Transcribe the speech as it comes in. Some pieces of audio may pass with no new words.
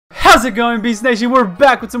How's it going, Beast Nation? We're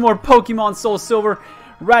back with some more Pokemon SoulSilver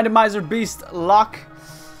Randomizer Beastlocke.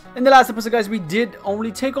 In the last episode, guys, we did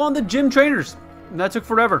only take on the gym trainers. And that took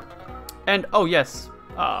forever. And, oh yes,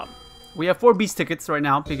 we have 4 Beast tickets right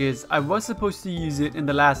now because I was supposed to use it in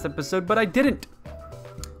the last episode, but I didn't.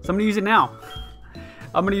 So I'm going to use it now.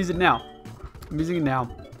 I'm going to use it now. I'm using it now.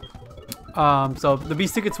 So the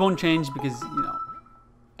Beast tickets won't change because, you know,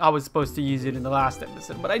 I was supposed to use it in the last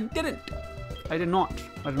episode, but I didn't. I did not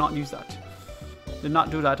use that. Did not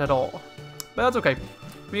do that at all. But that's okay.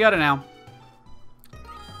 We got it now.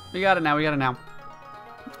 We got it now.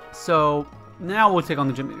 So now we'll take on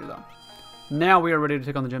the gym leader though. Now we are ready to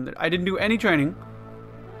take on the gym leader. I didn't do any training.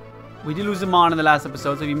 We did lose them on in the last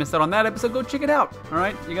episode, so if you missed out on that episode, go check it out.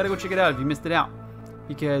 Alright? You gotta go check it out if you missed it out.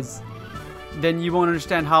 Because then you won't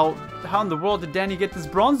understand how in the world did Danny get this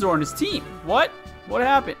Bronzor on his team? What? What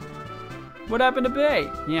happened? What happened to Bay?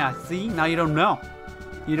 Yeah, see? Now you don't know.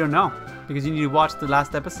 You don't know. Because you need to watch the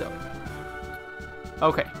last episode.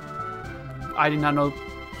 Okay. I did not know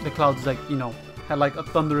the clouds, like, you know, had like a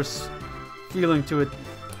thunderous feeling to it.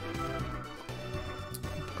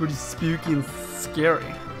 Pretty spooky and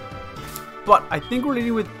scary. But I think we're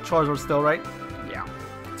leading with Charizard still, right? Yeah.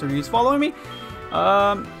 So he's following me.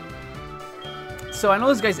 So I know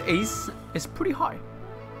this guy's ace is pretty high.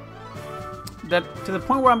 That to the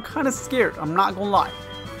point where I'm kind of scared. I'm not gonna lie.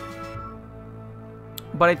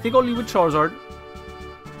 But I think I'll leave with Charizard.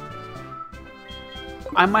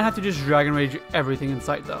 I might have to just Dragon Rage everything in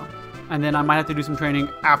sight though. And then I might have to do some training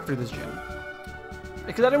after this gym.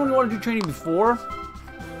 Because I didn't really want to do training before.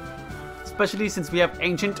 Especially since we have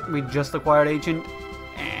Ancient. We just acquired Ancient.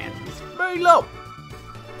 And it's very low.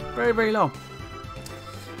 Very, very low.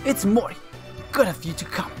 It's Mori. Good of you to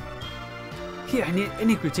come. Here in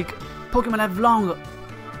any critique, Pokemon have long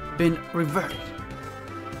been reverted.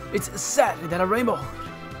 It's sad that a rainbowed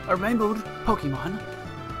Pokemon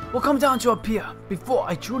will come down to appear before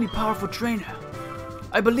a truly powerful trainer.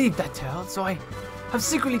 I believe that tale, so I have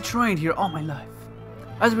secretly trained here all my life.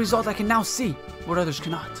 As a result, I can now see what others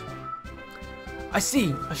cannot. I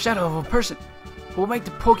see a shadow of a person who will make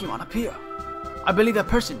the Pokemon appear. I believe that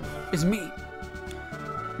person is me.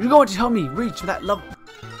 You're going to help me reach that level.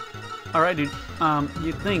 Alright, dude.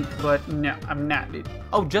 You'd think, but no, I'm not, dude.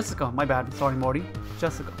 Oh, Jessica. My bad. Sorry, Morty.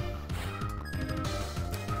 Jessica.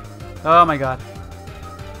 Oh my god.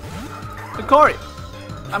 Hikari.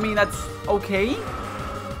 I mean, that's okay.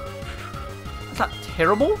 It's not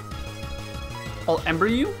terrible. I'll Ember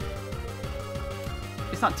you.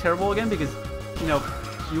 It's not terrible again because, you know,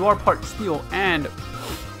 you are part steel and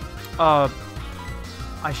I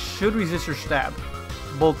should resist your stab.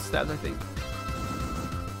 Both stabs, I think.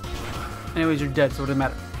 Anyways, you're dead, so it doesn't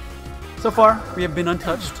matter. So far, we have been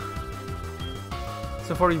untouched.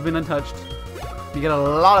 We get a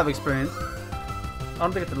lot of experience. I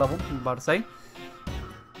don't think it's the level, I'm about to say.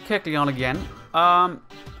 Kecleon again. I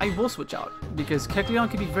will switch out, because Kecleon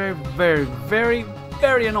can be very, very, very,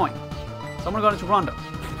 very annoying. So I'm gonna go into Rondo.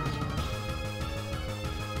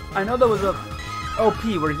 I know there was a OP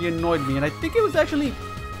where he annoyed me, and I think it was actually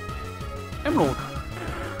Emerald.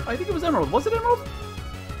 I think it was Emerald. Was it Emerald?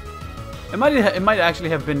 It might actually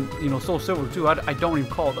have been, you know, SoulSilver too. I don't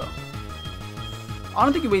recall though. I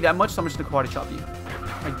don't think you weigh that much, so I'm just gonna Karate Chop you.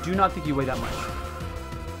 I do not think you weigh that much.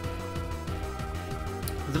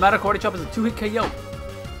 Doesn't matter, Karate Chop is a 2-hit KO.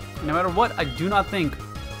 No matter what, I do not think.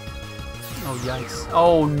 Oh yikes!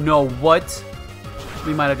 Oh no! What?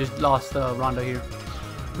 We might have just lost Rondo here.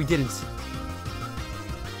 We didn't.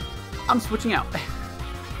 I'm switching out.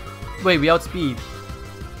 Wait, we outspeed.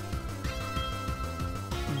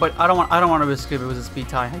 But I don't want to risk it if it was a speed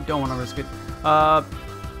tie. I don't want to risk it. I'll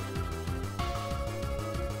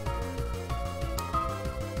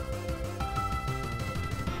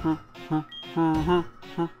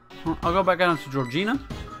go back down to Georgina.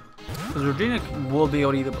 Because Georgina will be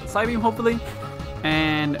able to eat the Psybeam, hopefully.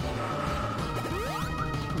 And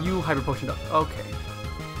you Hyper Potioned up. Okay.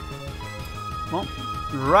 Well,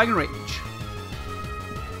 Dragon Rage.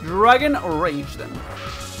 Dragon Rage then.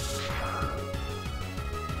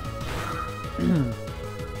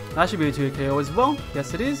 That should be a 2-hit KO as well.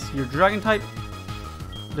 Yes, it is. You're Dragon type.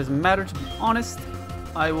 Doesn't matter, to be honest.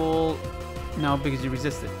 I will... No, because you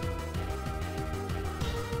resisted.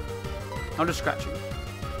 I'll just scratch you.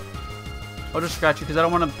 I'll just scratch you because I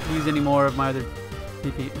don't want to use any more of my other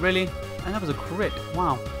PP. Really? And that was a crit.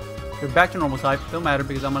 Wow. You're back to normal type. Don't matter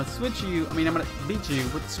because I'm going to switch you. I mean, I'm going to beat you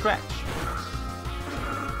with Scratch.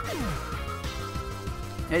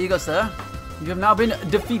 There you go, sir. You have now been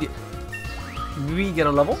defeated. We get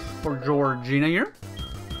a level for Georgina here.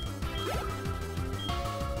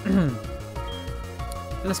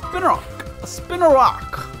 And a Spinarak. A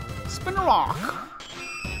Spinarak. Spinarak.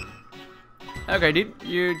 Okay, dude.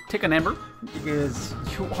 You take an Ember because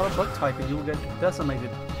you are a bug type and you will get decimated.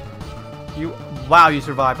 Wow, you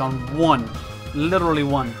survived on one. Literally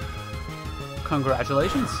one.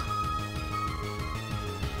 Congratulations.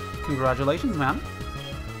 Congratulations, man.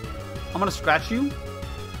 I'm gonna scratch you.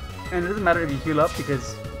 And it doesn't matter if you heal up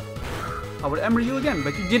because I would Ember you again,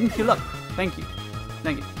 but you didn't heal up. Thank you.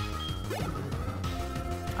 Thank you.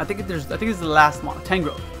 I think it's the last one.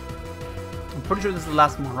 Tangrowth. I'm pretty sure this is the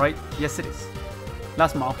last one, right? Yes, it is.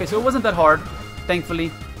 Last one. Okay, so it wasn't that hard,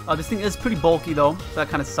 thankfully. This thing is pretty bulky though, so that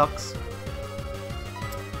kind of sucks.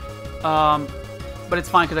 But it's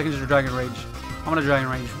fine because I can just Dragon Rage. I'm gonna Dragon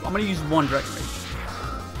Rage. I'm gonna use one Dragon Rage.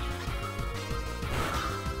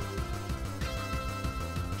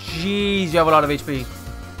 Jeez, you have a lot of HP.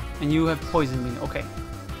 And you have poisoned me. Okay.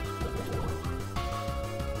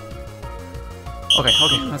 Okay,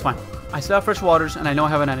 that's fine. I still have fresh waters and I know I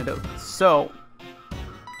have an antidote. So,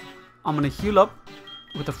 I'm gonna heal up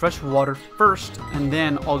with the fresh water first, and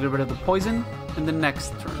then I'll get rid of the poison in the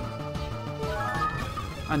next turn.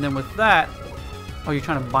 And then with that, oh, you're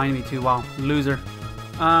trying to bind me too. Wow, loser.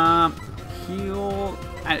 Heal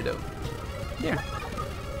antidote. There.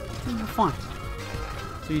 You're fine.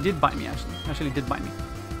 So you did bite me, actually. Actually did bite me.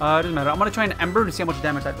 It doesn't matter. I'm gonna try an Ember to see how much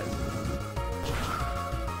damage that does.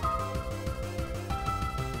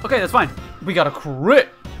 Okay, that's fine. We got a crit.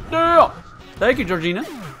 Yeah. Thank you, Georgina.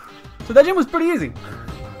 So that gym was pretty easy.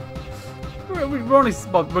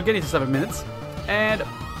 We're getting to 7 minutes, and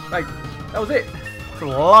like that was it. A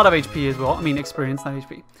lot of HP as well. I mean, experience, not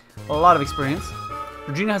HP. A lot of experience.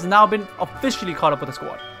 Georgina has now been officially caught up with the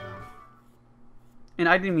squad. And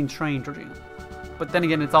I didn't even train Georgina. But then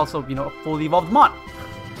again, it's also, you know, a fully evolved mon.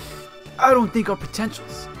 I don't think our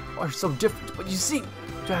potentials are so different, but you seem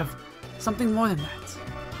to have something more than that.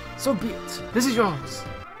 So be it. This is yours.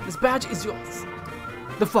 This badge is yours.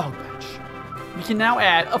 The Fog Badge. We can now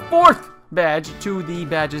add a 4th badge to the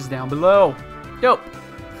badges down below. Dope.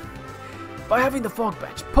 By having the Fog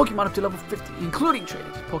Badge, Pokemon up to level 50, including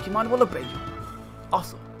traded, Pokemon will obey you.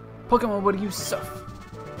 Also, Pokemon will use Surf.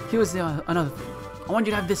 Here's another thing. I want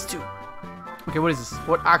you to have this too. Okay, what is this?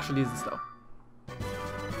 What actually is this though?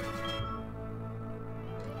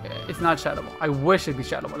 It's not Shadow Ball. I wish it'd be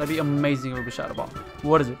Shadow Ball. That'd be amazing if it would be Shadow Ball.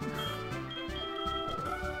 What is it?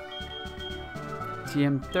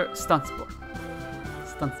 TM Stunt Sport.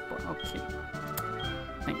 Stunt Sport. Okay.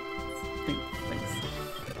 Thanks.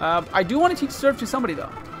 I do want to teach Surf to somebody though,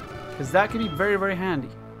 because that could be very, very handy.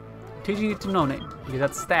 Teaching it to No Name, because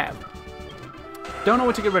that's Stab. Don't know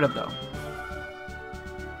what to get rid of though.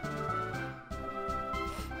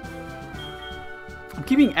 I'm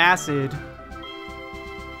keeping Acid.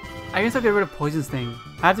 I guess I'll get rid of Poison Sting.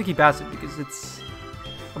 I have to keep Acid because it's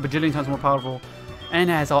a bajillion times more powerful, and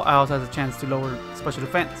it also has a chance to lower special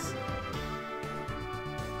defense.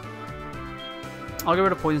 I'll get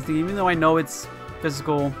rid of Poison Sting, even though I know it's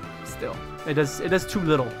physical. Still, it does too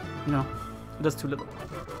little. You know, it does too little.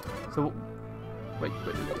 So wait,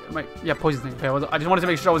 yeah, Poison Sting. Okay, I just wanted to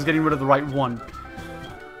make sure I was getting rid of the right one.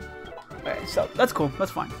 Okay, so that's cool.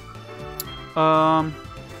 That's fine. I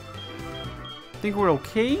think we're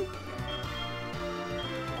okay.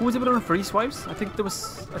 Who was able to learn free swipes? I think there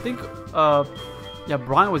was. Yeah,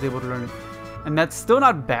 Brian was able to learn it, and that's still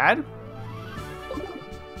not bad.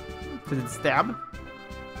 Because it's Stab.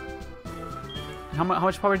 And how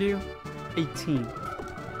much power do you? 18.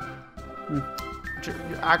 Your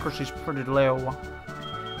accuracy is pretty low.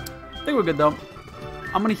 I think we're good though.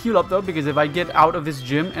 I'm gonna heal up though, because if I get out of this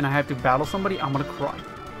gym and I have to battle somebody, I'm gonna cry.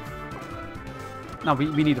 No,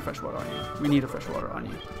 we need a fresh water on you. We need a fresh water on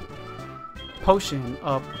you. Potion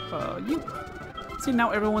up you. See,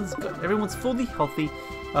 now everyone's good. Everyone's fully healthy.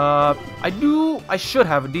 I should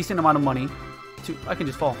have a decent amount of money to. I can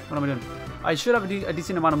just fall. What am I doing? I should have a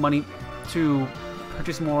decent amount of money to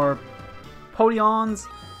purchase more Potions,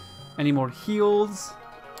 any more heals,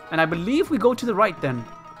 and I believe we go to the right then.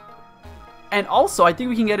 And also, I think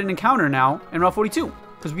we can get an encounter now in Route 42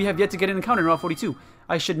 because we have yet to get an encounter in Route 42.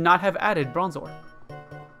 I should not have added Bronzor.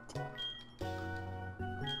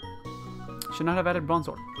 Should not have added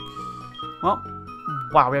Bronzor. Well,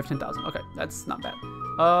 wow, we have 10,000. Okay, that's not bad.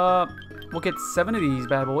 We'll get 7 of these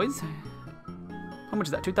bad boys. How much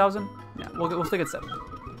is that? 2,000? Yeah, we'll still get 7.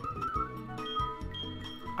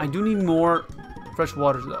 I do need more fresh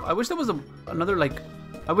waters though. I wish there was another like.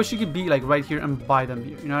 I wish you could be like right here and buy them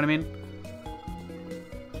here. You know what I mean?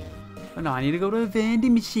 But no, I need to go to a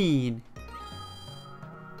vending machine.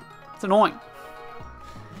 It's annoying.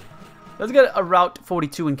 Let's get a Route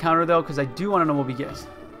 42 encounter though, because I do want to know what we get.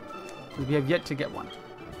 We have yet to get one.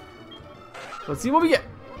 Let's see what we get.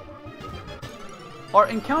 Our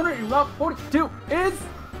encounter in Route 42 is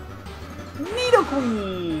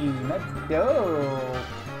Nidoqueen. Let's go.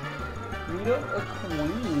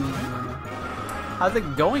 Nidoqueen. How's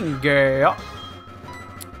it going, girl?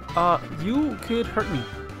 You could hurt me.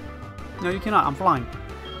 No, you cannot. I'm flying.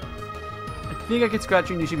 I think I can scratch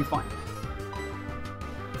you and you should be fine.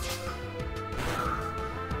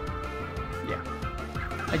 Yeah.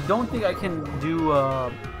 I don't think I can do,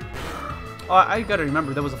 oh, I gotta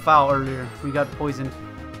remember, there was a foul earlier. We got poisoned.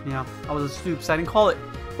 Yeah, I was a stoops. I didn't call it.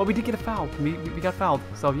 But we did get a foul. We got fouled.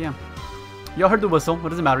 So, yeah. Y'all heard the whistle. What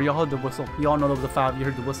does it matter? Y'all heard the whistle. Y'all know there was a foul. You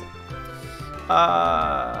heard the whistle.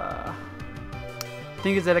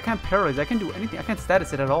 Thing is that I can't paralyze. I can't do anything. I can't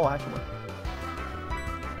status it at all, actually.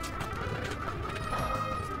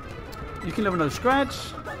 You can live another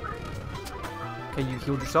scratch. Okay, you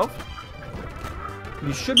healed yourself.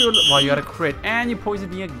 You should be able to... Well, you got a crit. And you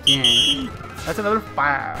poisoned me again. That's another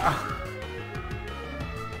fire.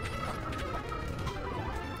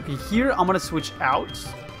 Okay, here I'm going to switch out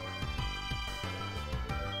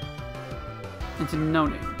into No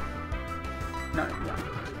Name. No Name, yeah.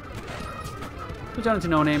 Switch out into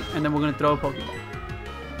No Name, and then we're going to throw a Pokeball.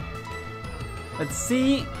 Let's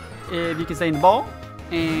see if you can stay in the ball.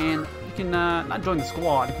 And you can not join the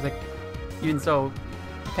squad, because like, even so,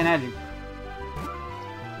 I can add you.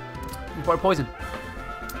 Before poison.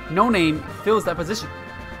 No Name fills that position.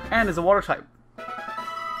 And is a water type.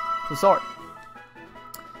 So sorry.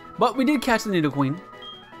 But we did catch the Nidoqueen.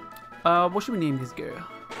 What should we name this girl?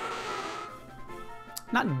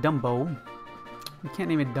 Not Dumbo. We can't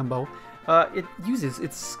name it Dumbo. It uses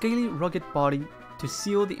its scaly, rugged body to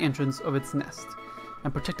seal the entrance of its nest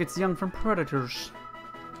and protect its young from predators.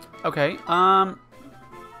 Okay,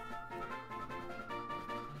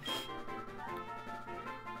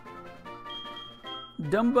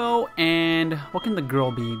 Dumbo and... What can the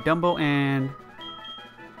girl be? Dumbo and...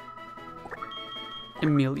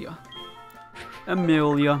 Amelia.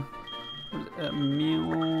 Amelia.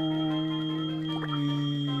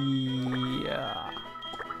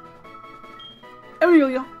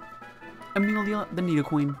 Amelia. Amelia, the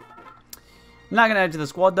Nidoqueen. Not gonna add to the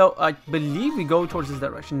squad though. I believe we go towards this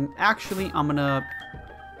direction. Actually, I'm gonna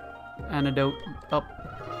antidote up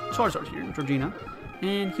Charizard here, Georgina,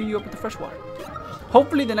 and heal you up with the fresh water.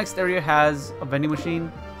 Hopefully the next area has a vending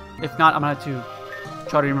machine. If not, I'm gonna have to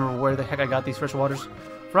try to remember where the heck I got these fresh waters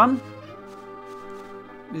from.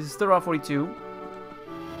 This is still Route 42.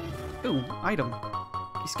 Ooh, item.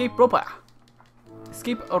 Escape ropa.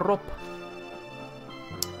 Escape rope.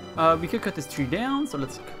 We could cut this tree down, so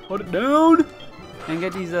let's cut it down and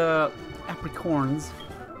get these apricorns.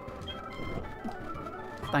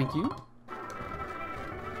 Thank you.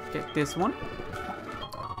 Get this one.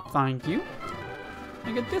 Thank you.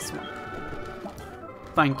 And get this one.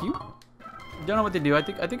 Thank you. Don't know what they do. I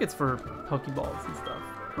think it's for Pokeballs and stuff,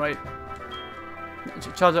 right?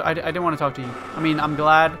 Charizard, I didn't want to talk to you. I mean, I'm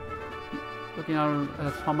glad. Looking out at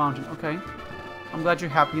a small mountain. Okay. I'm glad you're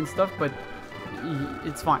happy and stuff, but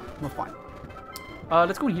it's fine. We're fine.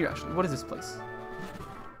 Let's go in here, actually. What is this place?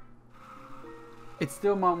 It's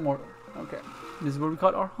still Mount Mortar. Okay. This is where we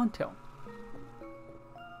caught our Huntail.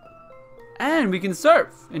 And we can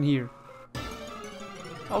surf in here.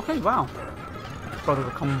 Okay, wow. Brother,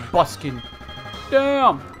 we're combusting.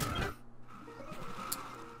 Damn!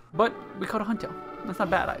 But we caught a Huntail. That's not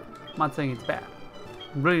bad. I'm not saying it's bad.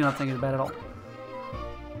 I'm really not saying it's bad at all.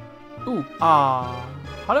 Ooh, how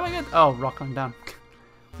do I get? Oh, rock on down.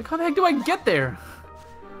 Like, how the heck do I get there?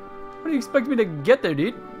 What do you expect me to get there,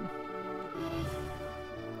 dude?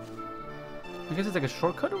 I guess it's like a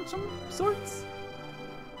shortcut of some sorts.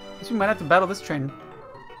 I guess we might have to battle this train.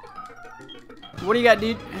 What do you got,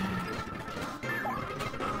 dude?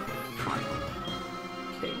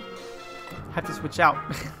 Okay. Have to switch out.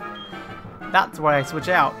 That's why I switch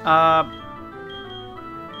out. I'm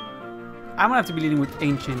gonna have to be leading with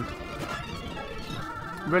Ancient.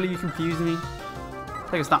 Really, you confuse me?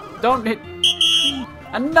 Take a stop. Don't hit.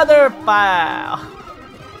 Another file.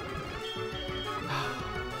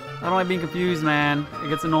 I don't like being confused, man. It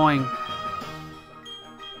gets annoying.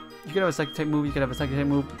 You could have a second type move. You could have a second type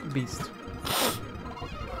move. Beast.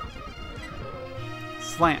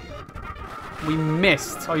 Slam. We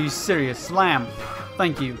missed. Are you serious? Slam.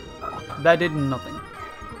 Thank you. That did nothing.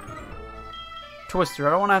 Twister.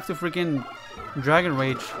 I don't want to have to freaking Dragon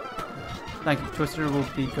Rage. Thank you. Twister will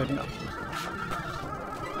be good enough.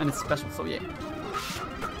 And it's special, so yeah.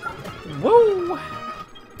 Woo!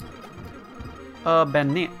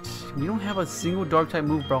 Banette. We don't have a single dark type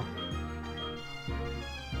move, bro.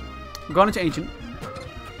 We're going into Ancient.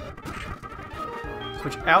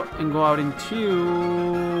 Switch out and go out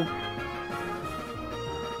into...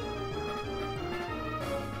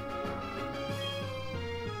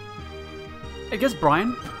 I guess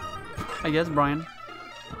Brian. And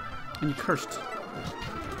you cursed.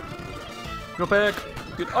 Go back.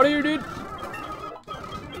 Get out of here, dude.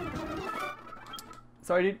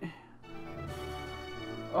 Sorry, dude.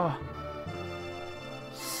 Oh.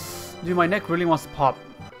 Dude, my neck really wants to pop.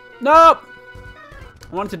 Nope!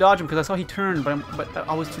 I wanted to dodge him because I saw he turned, but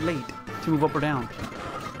I was too late to move up or down.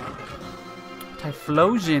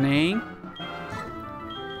 Typhlosion, eh?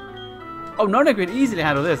 Oh, Nuzlocke could easily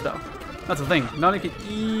handle this, though. That's the thing. Nuzlocke could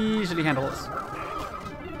easily handle this.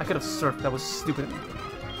 I could have surfed. That was stupid of me.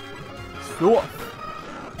 Surf.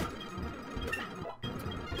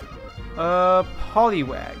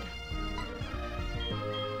 Poliwag.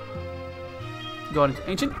 Go into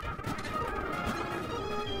Ancient.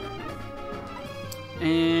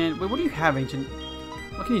 And wait, what do you have, Ancient?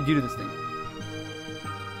 What can you do to this thing?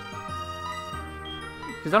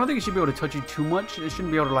 Because I don't think it should be able to touch you too much. It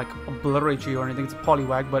shouldn't be able to like obliterate you or anything. It's a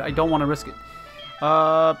Poliwag, but I don't want to risk it.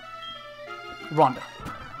 Rhonda.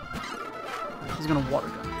 He's gonna water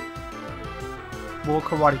gun. We'll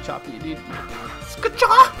karate chop you, dude.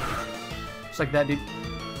 Ska-cha! Just like that, dude.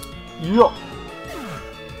 Yo.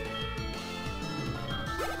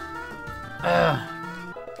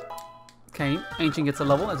 Okay, Ancient gets a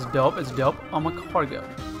level. That's dope. It's dope. I'm a cargo.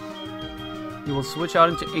 You will switch out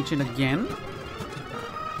into Ancient again.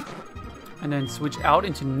 And then switch out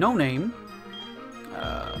into No Name.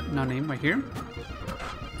 No Name right here.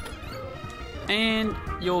 And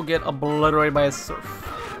you'll get obliterated by a Surf.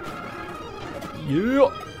 Yeah!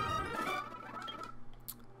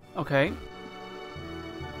 Okay.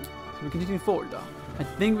 So we continue forward though. I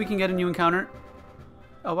think we can get a new encounter.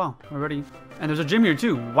 Oh wow, we're ready. And there's a gym here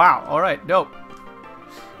too. Wow, alright, dope.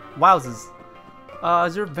 Wowzers.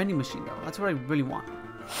 Is there a vending machine though? That's what I really want.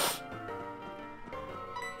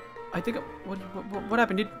 I think... What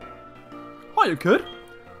happened, dude? Hiya, kid.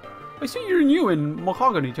 I see you're new in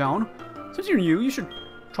Mahogany Town. Since you're new, you should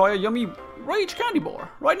try a yummy Rage candy bar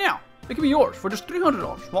right now. It can be yours for just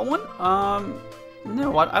 $300. Want one?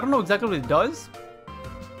 No, I don't know exactly what it does.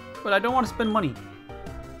 But I don't want to spend money.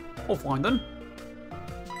 Oh, fine then.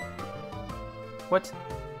 What?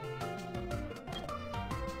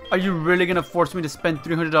 Are you really gonna force me to spend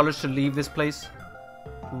 $300 to leave this place?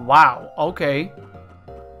 Wow, okay.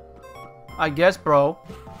 I guess, bro.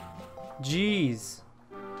 Jeez.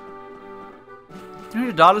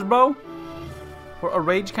 $300, bro? For a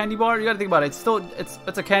Rage candy bar? You gotta think about it. It's still,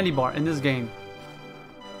 it's a candy bar in this game.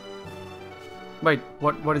 Wait,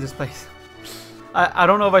 what is this place? I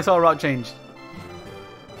don't know if I saw a route change.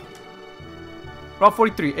 Route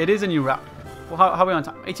 43. It is a new route. Well, how are we on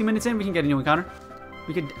time? 18 minutes in, we can get a new encounter.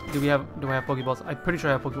 We could. Do I have Pokeballs? I'm pretty sure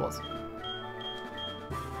I have Pokeballs.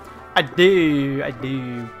 I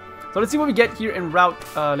do. So let's see what we get here in route.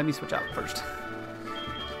 Let me switch out first.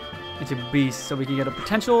 Into Beast, so we can get a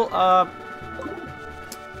potential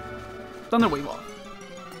Thunder Wave off.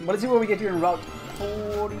 But let's see what we get here in route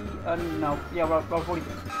 40. No, yeah, route 40.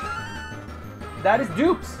 That is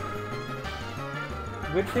dupes.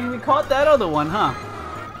 Good thing we caught that other one, huh?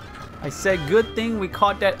 I said good thing we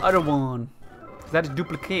caught that other one. That is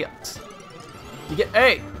duplicate. You get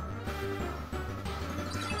A.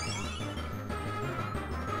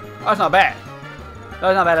 That's not bad.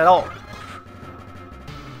 That's not bad at all.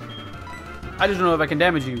 I just don't know if I can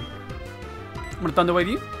damage you. I'm gonna Thunder Wave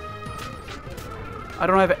you. I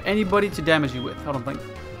don't have anybody to damage you with, I don't think.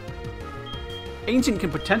 Ancient can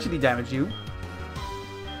potentially damage you.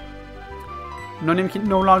 No Name can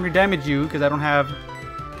no longer damage you because I don't have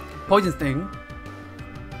Poison Sting.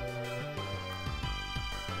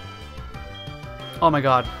 Oh my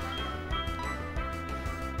god.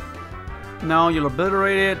 No, you'll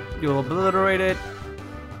obliterate it. You'll obliterate it.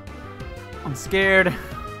 I'm scared.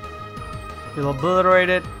 You'll obliterate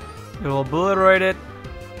it. You'll obliterate it.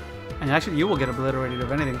 And actually you will get obliterated if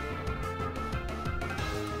anything.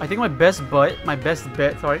 I think my best bet,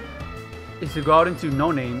 is to go out into No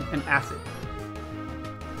Name and Acid.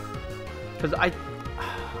 Because I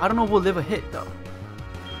don't know if we'll live a hit though.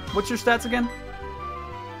 What's your stats again?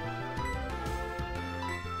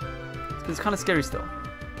 It's kind of scary still.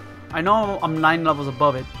 I know I'm 9 levels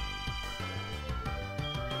above it.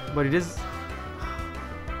 But it is...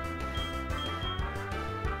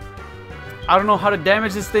 I don't know how to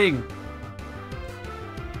damage this thing.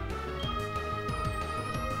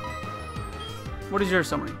 What is your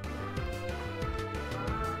summary?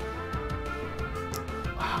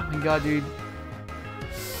 Oh my god, dude.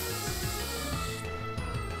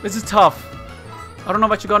 This is tough. I don't know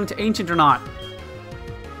if I should go into Ancient or not.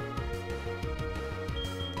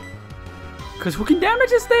 Because who can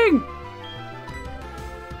damage this thing?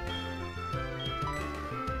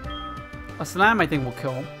 A slam, I think, will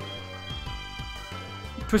kill.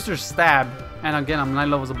 Twister stab. And again, I'm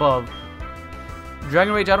 9 levels above.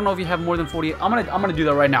 Dragon Rage, I don't know if you have more than 40. I'm gonna do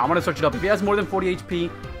that right now. I'm gonna search it up. If he has more than 40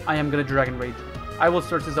 HP, I am gonna Dragon Rage. I will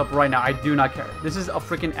search this up right now. I do not care. This is a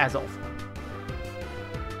freaking Azelf.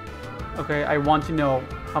 Okay, I want to know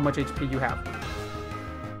how much HP you have.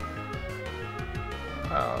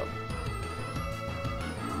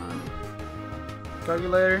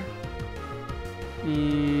 Calculator.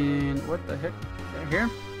 And what the heck? Right here.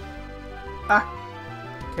 Ah.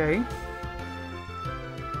 Okay.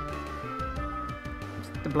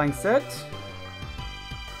 The blank set.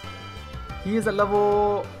 He is at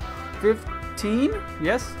level 15.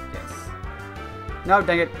 Yes. Yes. No,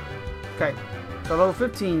 dang it. Okay. So level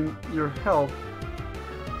 15, your health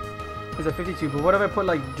is at 52. But what if I put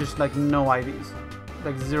like just like no IVs,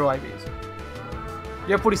 like 0 IVs?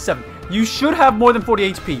 You have 47. You should have more than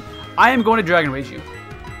 40 HP. I am going to Dragon Rage you.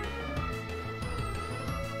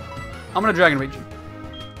 I'm gonna Dragon Rage you.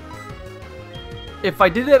 If I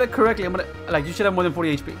did that correctly, I'm gonna like you should have more than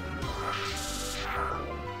 40 HP.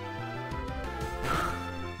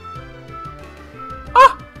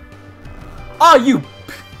 Ah! Ah, you!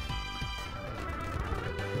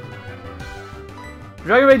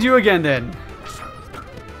 Dragon Rage you again then.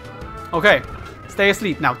 Okay. Stay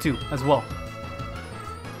asleep now too, as well.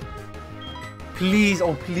 Please,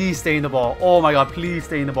 oh please stay in the ball. Oh my god, please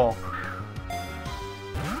stay in the ball.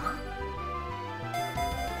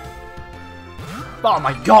 Oh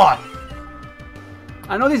my god!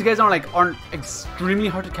 I know these guys aren't extremely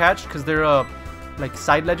hard to catch because they're like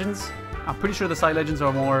side legends. I'm pretty sure the side legends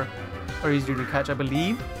are easier to catch, I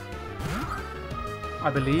believe.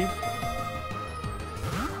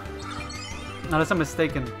 Unless I'm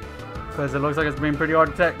mistaken, because it looks like it's being pretty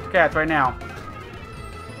hard to catch right now.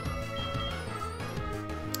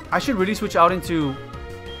 I should really switch out into...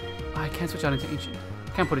 I can't switch out into Ancient.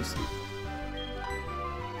 Can't put it to sleep.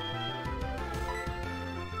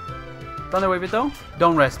 Thunder Wave it though.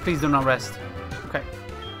 Don't rest. Please do not rest. Okay.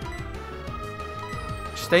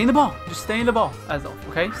 Just stay in the ball. Just stay in the ball. As of,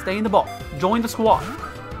 okay? Stay in the ball. Join the squad.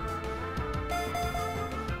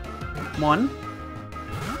 1.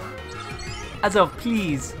 As of,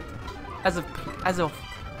 please. As of,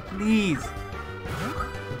 please.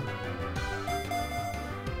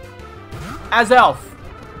 As elf.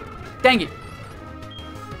 Dang it.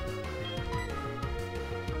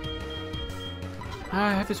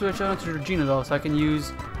 I have to switch out to Regina though, so I can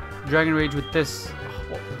use Dragon Rage with this.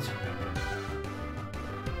 Oh,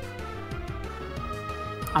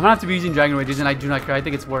 I'm gonna have to be using Dragon Rages, and I do not care. I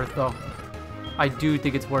think it's worth though. I do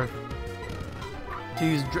think it's worth to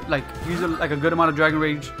use a good amount of Dragon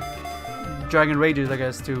Rages, I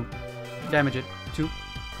guess, to damage it.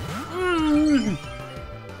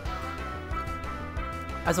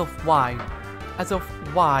 As of why? As of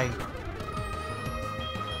why?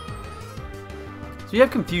 So you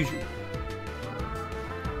have Confusion.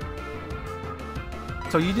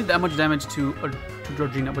 So you did that much damage to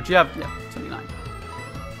Georgina, but you have 79.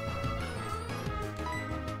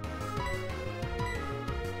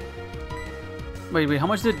 Wait, how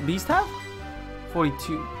much did Beast have?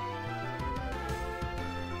 42.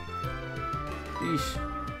 Yeesh.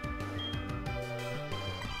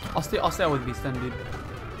 I'll stay out with Beast then, dude.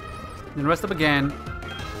 Then rest up again.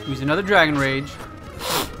 Use another Dragon Rage.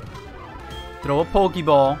 Throw a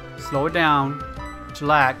Pokeball. Slow it down.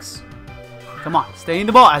 Chillax. Come on, stay in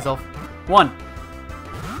the ball, Azelf. 1.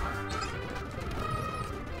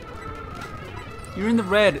 You're in the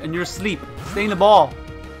red and you're asleep. Stay in the ball.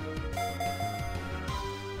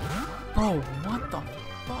 Bro, what the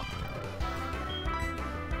fuck?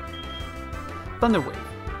 Thunder Wave.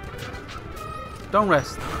 Don't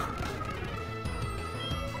rest.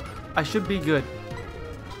 I should be good.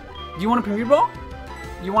 Do you want a Premier Ball?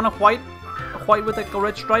 You want a white with like a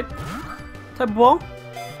red stripe type of ball?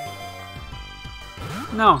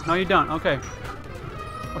 No, you don't. Okay.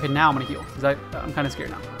 Okay, now I'm gonna heal because I'm kind of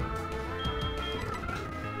scared now.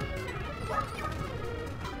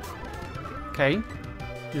 Okay.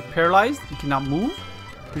 You're paralyzed. You cannot move.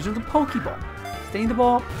 Here's the Pokeball. Stay in the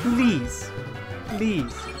ball, please.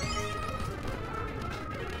 Please.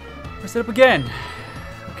 Press it up again.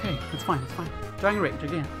 Okay, it's fine. It's fine. Dragon Rage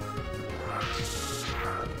again.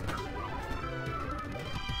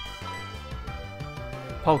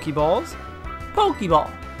 Pokeballs. Pokeball.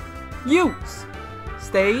 Use.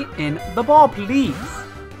 Stay in the ball, please.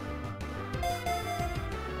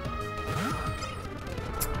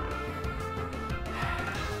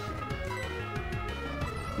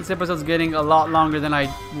 This episode's getting a lot longer than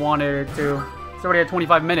I wanted it to. It's already at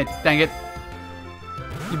 25 minutes. Dang it.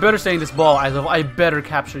 You better stay in this ball, Azov. I better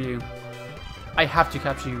capture you. I have to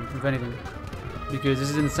capture you, if anything. Because this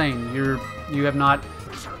is insane. You have not...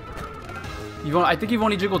 I think you've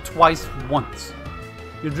only jiggled twice once.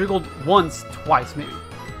 You jiggled once, twice, maybe.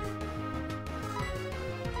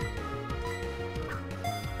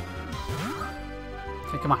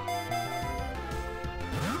 Okay, come on.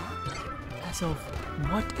 Azov,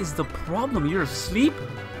 what is the problem? You're asleep?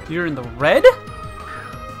 You're in the red?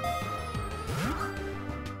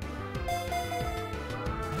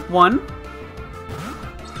 One.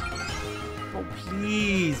 Oh,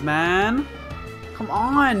 please, man. Come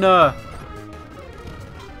on.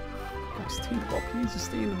 Stay in the ball, please. Just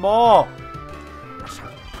stay in the ball.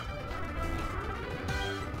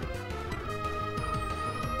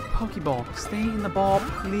 Pokeball. Stay in the ball,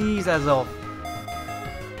 please, Azov.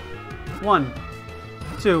 1,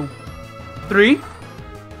 2, 3.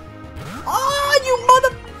 Ah, you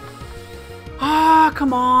mother... Ah,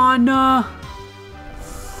 come on. I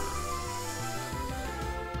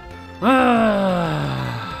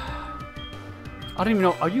don't even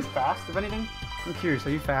know. Are you fast, if anything? I'm curious.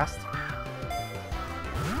 Are you fast?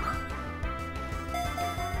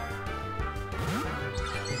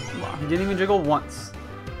 Wow, he didn't even jiggle once.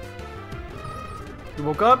 You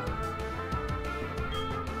woke up.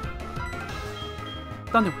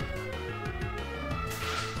 Thunder.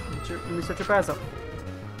 Let me set your pass up.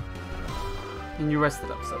 And you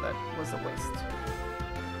rested up, so that was a waste.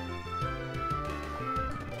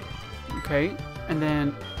 Okay, and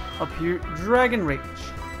then up here, Dragon Rage.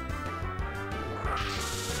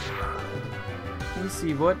 Let me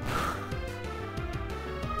see what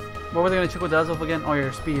were they gonna check with Azov again? Oh,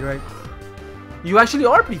 your speed, right? You actually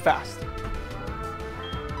are pretty fast.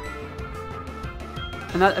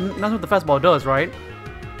 And that's what the fastball does, right?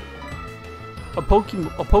 A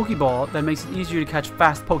Pokeball that makes it easier to catch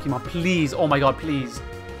fast Pokemon. Please, oh my god, please.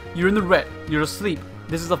 You're in the red. You're asleep.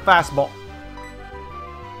 This is a fastball.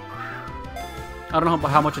 I don't know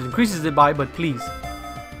how much it increases it by, but please.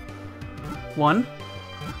 1,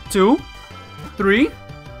 2, 3.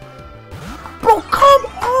 Bro, come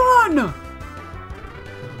on!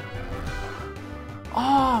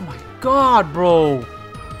 Oh my god, bro.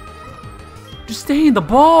 Just stay in the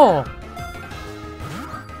ball.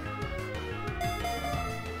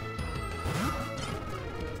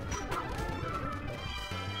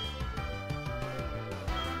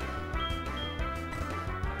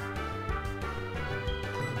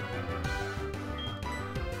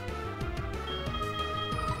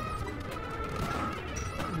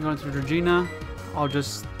 I'm going to Regina. I'll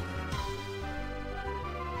just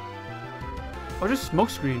smoke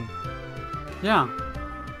screen. Yeah.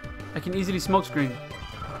 I can easily smoke screen.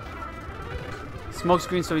 Smoke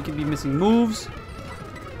screen so he can be missing moves.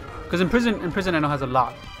 Because in prison I know has a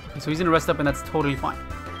lot. Okay, so he's gonna rest up and that's totally fine.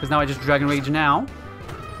 Because now I just Dragon Rage now.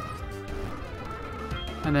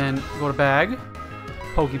 And then go to bag.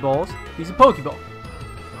 Pokeballs. Use a Pokeball.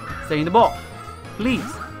 Stay in the ball.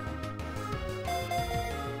 Please.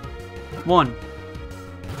 1.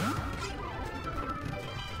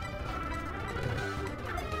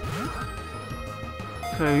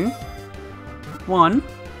 Okay. 1.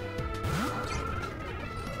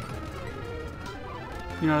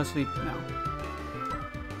 You're not asleep now.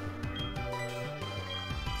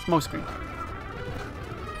 Smoke screen.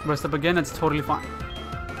 Rest up again, that's totally fine.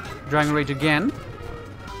 Dragon Rage again.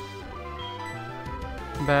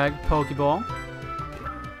 Bag, Pokeball.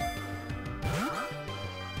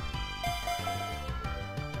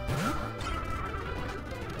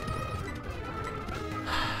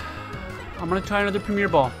 I'm gonna try another Premier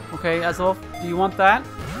Ball. Okay, Azov, do you want that?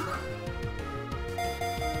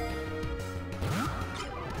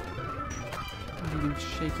 I'm even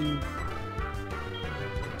shaking.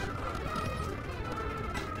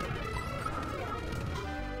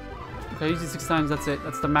 Okay, I used it 6 times, that's it.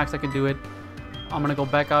 That's the max I can do it. I'm gonna go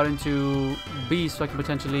back out into Beast so I can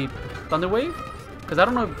potentially Thunder Wave. Because I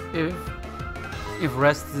don't know if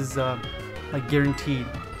rest is like guaranteed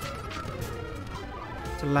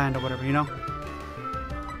to land or whatever, you know?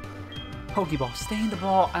 Pokeball, stay in the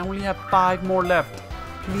ball. I only have 5 more left.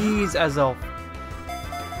 Please, Azov.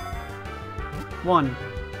 1,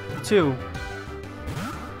 2.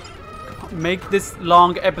 Make this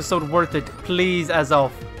long episode worth it. Please,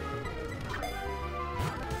 Azov.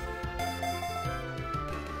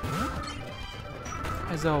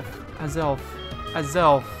 Azov, Azov,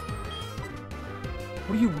 Azov.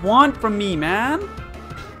 What do you want from me, man?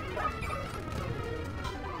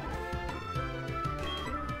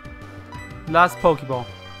 Last Pokeball.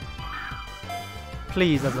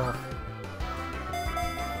 Please, Azoth.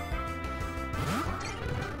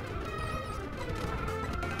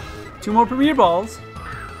 Two more Premier Balls.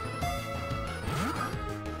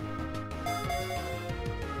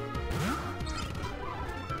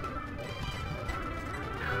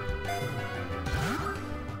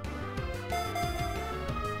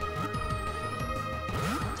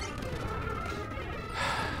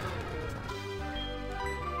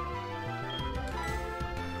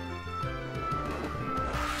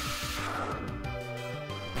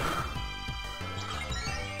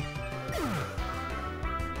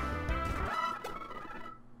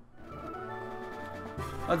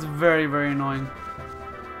 That's very, very annoying.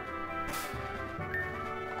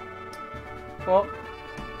 Well,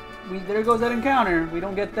 there goes that encounter. We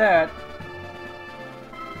don't get that.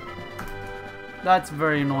 That's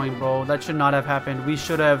very annoying, bro. That should not have happened. We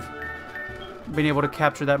should have been able to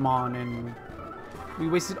capture that Mon, and we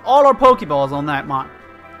wasted all our Pokeballs on that Mon.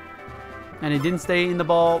 And it didn't stay in the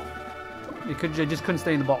ball. It just couldn't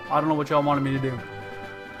stay in the ball. I don't know what y'all wanted me to do.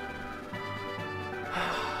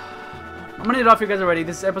 I'm gonna get off you guys already.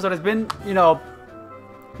 This episode has been, you know,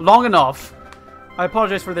 long enough. I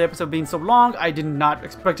apologize for the episode being so long. I did not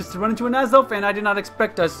expect us to run into an Azoth, and I did not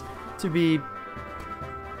expect us to be,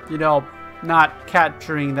 you know, not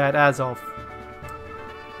capturing that Azoth.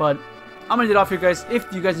 But I'm gonna get off here, guys.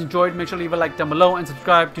 If you guys enjoyed, make sure to leave a like down below and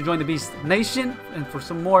subscribe to join the Beast Nation and for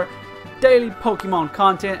some more daily Pokemon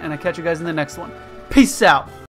content. And I'll catch you guys in the next one. Peace out.